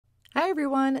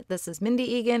everyone, this is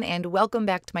Mindy Eggen and welcome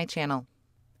back to my channel.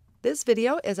 This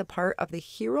video is a part of the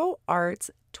Hero Arts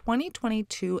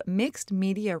 2022 mixed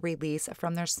media release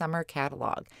from their summer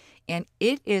catalog, and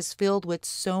it is filled with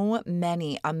so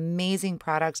many amazing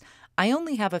products. I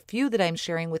only have a few that I'm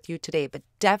sharing with you today, but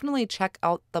definitely check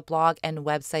out the blog and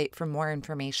website for more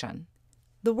information.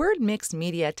 The word mixed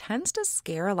media tends to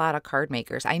scare a lot of card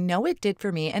makers. I know it did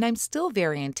for me, and I'm still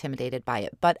very intimidated by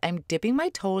it, but I'm dipping my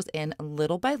toes in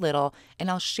little by little, and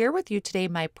I'll share with you today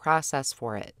my process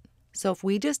for it. So if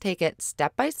we just take it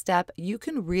step by step, you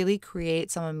can really create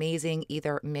some amazing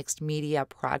either mixed media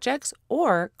projects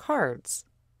or cards.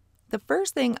 The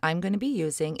first thing I'm going to be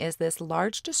using is this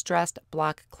large distressed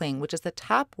block cling, which is the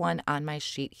top one on my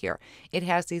sheet here. It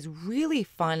has these really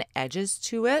fun edges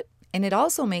to it, and it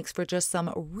also makes for just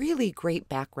some really great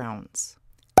backgrounds.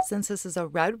 Since this is a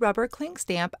red rubber cling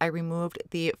stamp, I removed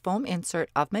the foam insert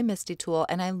of my Misty tool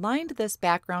and I lined this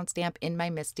background stamp in my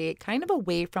Misty kind of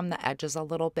away from the edges a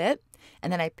little bit.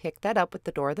 And then I picked that up with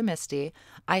the door of the Misty.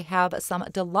 I have some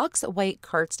Deluxe white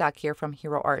cardstock here from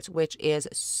Hero Arts, which is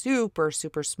super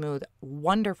smooth,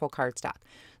 wonderful cardstock.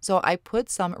 So I put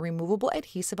some removable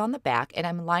adhesive on the back and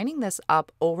I'm lining this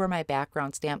up over my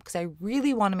background stamp because I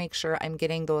really want to make sure I'm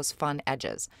getting those fun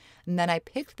edges. And then I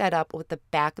picked that up with the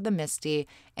back of the Misty,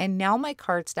 and now my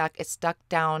cardstock is stuck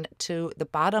down to the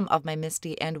bottom of my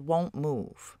Misty and won't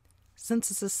move. Since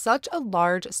this is such a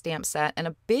large stamp set and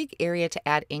a big area to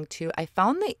add ink to, I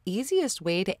found the easiest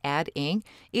way to add ink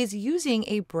is using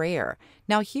a brayer.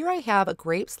 Now here I have a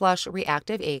Grape Slush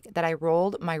Reactive ink that I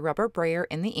rolled my rubber brayer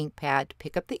in the ink pad to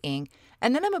pick up the ink,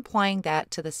 and then I'm applying that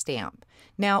to the stamp.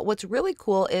 Now what's really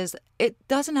cool is it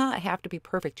does not have to be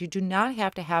perfect. You do not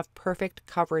have to have perfect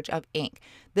coverage of ink.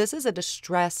 This is a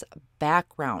distress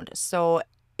background, so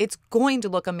it's going to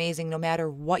look amazing no matter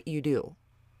what you do.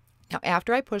 Now,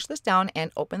 after I push this down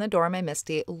and open the door of my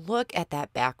Misty, look at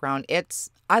that background.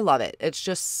 I love it. It's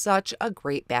just such a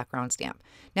great background stamp.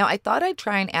 Now, I thought I'd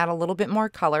try and add a little bit more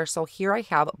color. So here I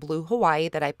have Blue Hawaii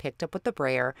that I picked up with the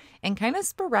brayer and kind of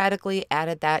sporadically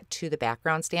added that to the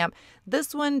background stamp.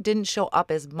 This one didn't show up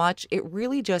as much. It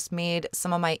really just made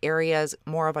some of my areas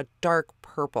more of a dark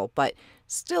purple, but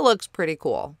still looks pretty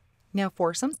cool. Now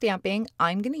for some stamping,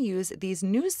 I'm going to use these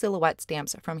new silhouette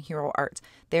stamps from Hero Arts.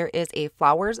 There is a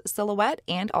flowers silhouette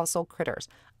and also critters.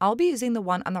 I'll be using the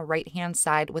one on the right hand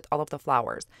side with all of the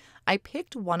flowers. I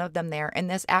picked one of them there, and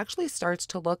this actually starts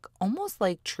to look almost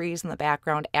like trees in the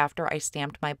background after I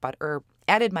stamped my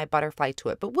added my butterfly to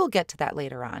it, but we'll get to that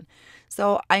later on.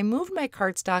 So I moved my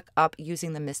cardstock up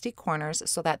using the Misty corners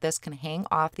so that this can hang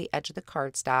off the edge of the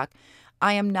cardstock.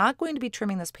 I am not going to be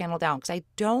trimming this panel down because I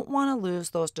don't want to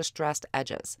lose those distressed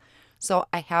edges. So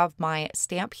I have my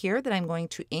stamp here that I'm going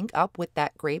to ink up with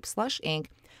that Grape Slush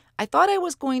ink. I thought I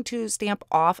was going to stamp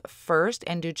off first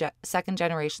and do second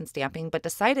generation stamping, but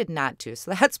decided not to.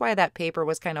 So that's why that paper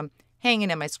was kind of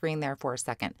hanging in my screen there for a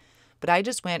second. But I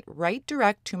just went right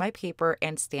direct to my paper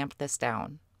and stamped this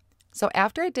down. So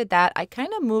after I did that, I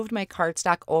kind of moved my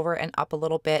cardstock over and up a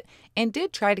little bit and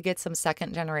did try to get some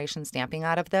second generation stamping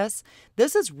out of this.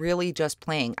 This is really just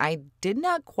playing. I did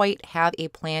not quite have a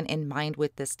plan in mind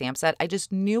with this stamp set. I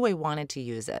just knew I wanted to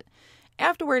use it.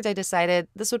 Afterwards, I decided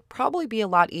this would probably be a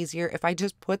lot easier if I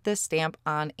just put this stamp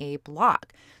on a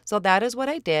block. So that is what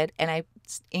I did, and I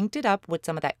inked it up with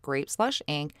some of that Grape Slush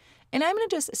ink. And I'm going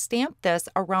to just stamp this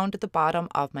around the bottom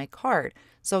of my card.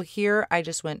 So here I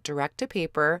just went direct to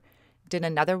paper, did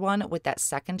another one with that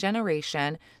second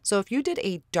generation. So if you did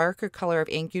a darker color of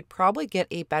ink, you'd probably get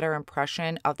a better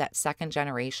impression of that second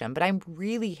generation, but I'm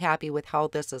really happy with how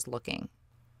this is looking.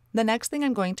 The next thing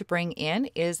I'm going to bring in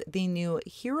is the new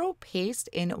Hero Paste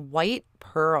in White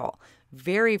Pearl.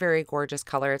 Very gorgeous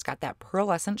color. It's got that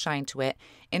pearlescent shine to it.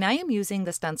 And I am using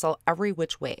the stencil every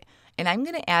which way. And I'm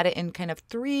going to add it in kind of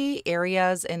 3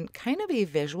 areas in kind of a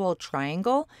visual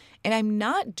triangle. And I'm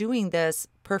not doing this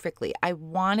perfectly. I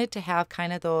wanted to have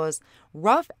kind of those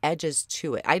rough edges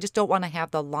to it. I just don't want to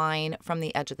have the line from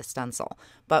the edge of the stencil.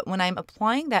 But when I'm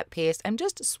applying that paste, I'm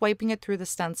just swiping it through the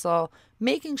stencil,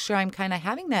 making sure I'm kind of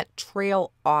having that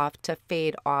trail off to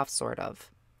fade off sort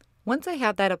of. Once I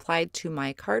have that applied to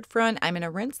my card front, I'm going to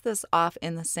rinse this off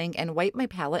in the sink and wipe my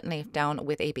palette knife down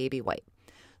with a baby wipe.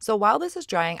 So while this is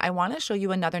drying, I want to show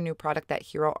you another new product that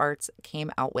Hero Arts came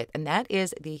out with, and that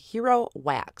is the Hero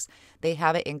Wax. They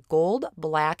have it in gold,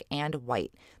 black, and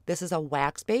white. This is a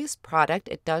wax-based product.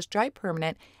 It does dry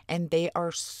permanent, and they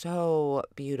are so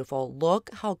beautiful.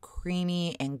 Look how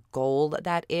creamy and gold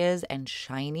that is and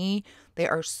shiny. They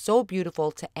are so beautiful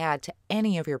to add to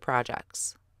any of your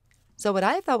projects. So what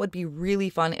I thought would be really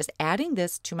fun is adding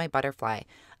this to my butterfly.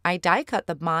 I die cut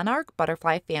the Monarch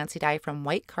Butterfly Fancy Die from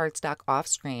white cardstock off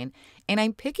screen, and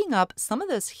I'm picking up some of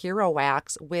this hero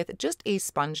wax with just a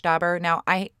sponge dauber. Now,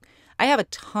 I have a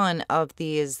ton of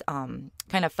these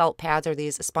kind of felt pads or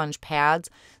these sponge pads,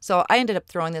 so I ended up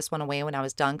throwing this one away when I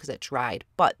was done because it dried,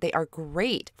 but they are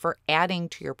great for adding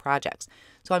to your projects.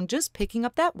 So I'm just picking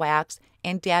up that wax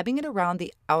and dabbing it around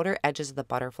the outer edges of the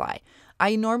butterfly.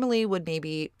 I normally would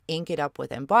maybe ink it up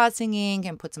with embossing ink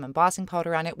and put some embossing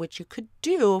powder on it, which you could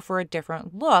do for a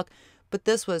different look, but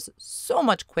this was so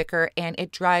much quicker and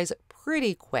it dries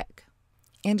pretty quick.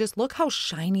 And just look how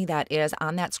shiny that is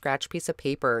on that scratch piece of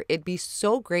paper. It'd be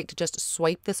so great to just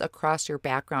swipe this across your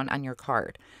background on your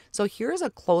card. So here's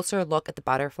a closer look at the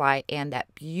butterfly and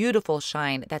that beautiful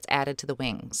shine that's added to the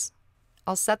wings.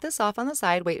 I'll set this off on the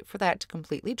side, wait for that to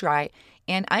completely dry,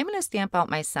 and I'm going to stamp out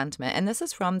my sentiment. And this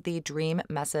is from the Dream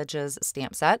Messages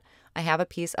stamp set. I have a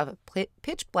piece of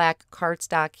pitch black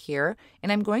cardstock here,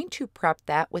 and I'm going to prep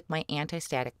that with my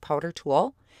anti-static powder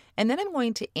tool. And then I'm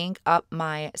going to ink up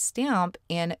my stamp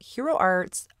in Hero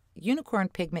Arts Unicorn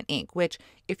Pigment ink, which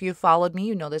if you followed me,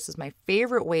 you know this is my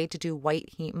favorite way to do white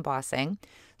heat embossing.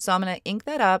 So I'm going to ink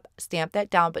that up, stamp that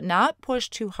down, but not push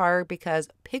too hard because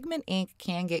pigment ink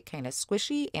can get kind of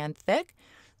squishy and thick.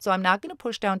 So I'm not going to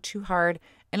push down too hard,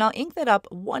 and I'll ink that up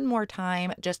one more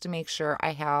time just to make sure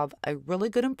I have a really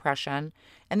good impression.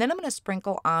 And then I'm going to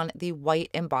sprinkle on the white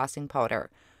embossing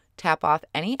powder, tap off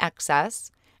any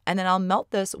excess, and then I'll melt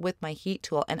this with my heat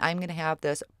tool, and I'm going to have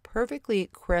this perfectly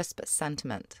crisp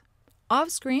sentiment. Off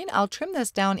screen, I'll trim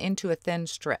this down into a thin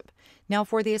strip. Now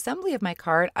for the assembly of my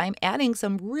card, I'm adding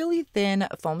some really thin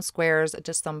foam squares,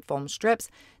 just some foam strips,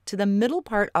 to the middle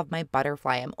part of my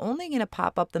butterfly. I'm only going to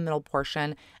pop up the middle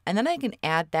portion, and then I can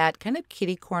add that kind of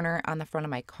kitty corner on the front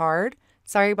of my card.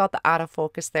 Sorry about the out of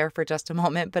focus there for just a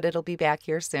moment, but it'll be back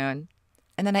here soon.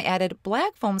 And then I added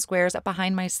black foam squares up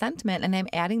behind my sentiment, and I'm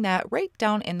adding that right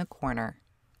down in the corner.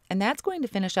 And that's going to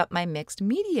finish up my mixed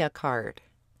media card.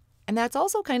 And that's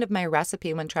also kind of my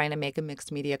recipe when trying to make a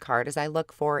mixed media card, is I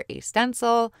look for a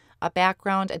stencil, a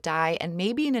background, a die, and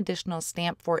maybe an additional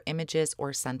stamp for images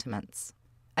or sentiments.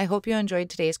 I hope you enjoyed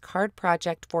today's card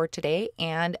project for today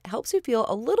and helps you feel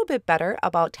a little bit better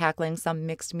about tackling some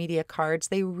mixed media cards.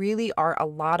 They really are a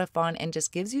lot of fun and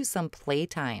just gives you some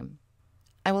playtime.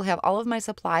 I will have all of my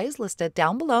supplies listed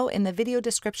down below in the video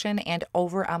description and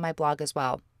over on my blog as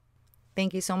well.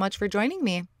 Thank you so much for joining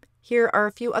me. Here are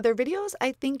a few other videos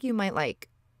I think you might like.